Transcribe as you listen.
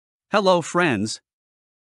Hello friends.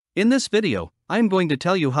 In this video, I am going to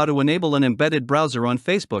tell you how to enable an embedded browser on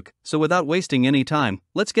Facebook, so without wasting any time,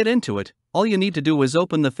 let's get into it. All you need to do is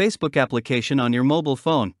open the Facebook application on your mobile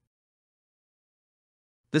phone.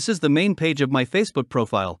 This is the main page of my Facebook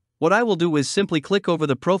profile. What I will do is simply click over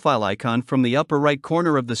the profile icon from the upper right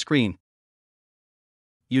corner of the screen.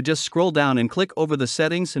 You just scroll down and click over the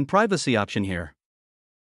settings and privacy option here.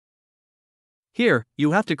 Here,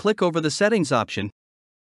 you have to click over the settings option.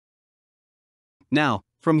 Now,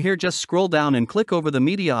 from here just scroll down and click over the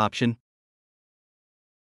media option.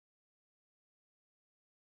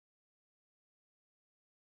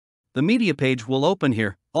 The media page will open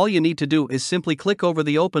here. All you need to do is simply click over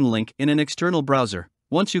the open link in an external browser.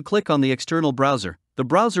 Once you click on the external browser, the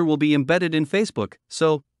browser will be embedded in Facebook.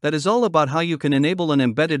 So, that is all about how you can enable an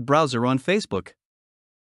embedded browser on Facebook.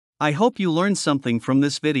 I hope you learned something from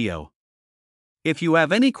this video. If you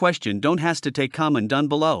have any question, don't hesitate to comment down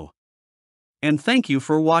below. And thank you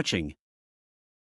for watching.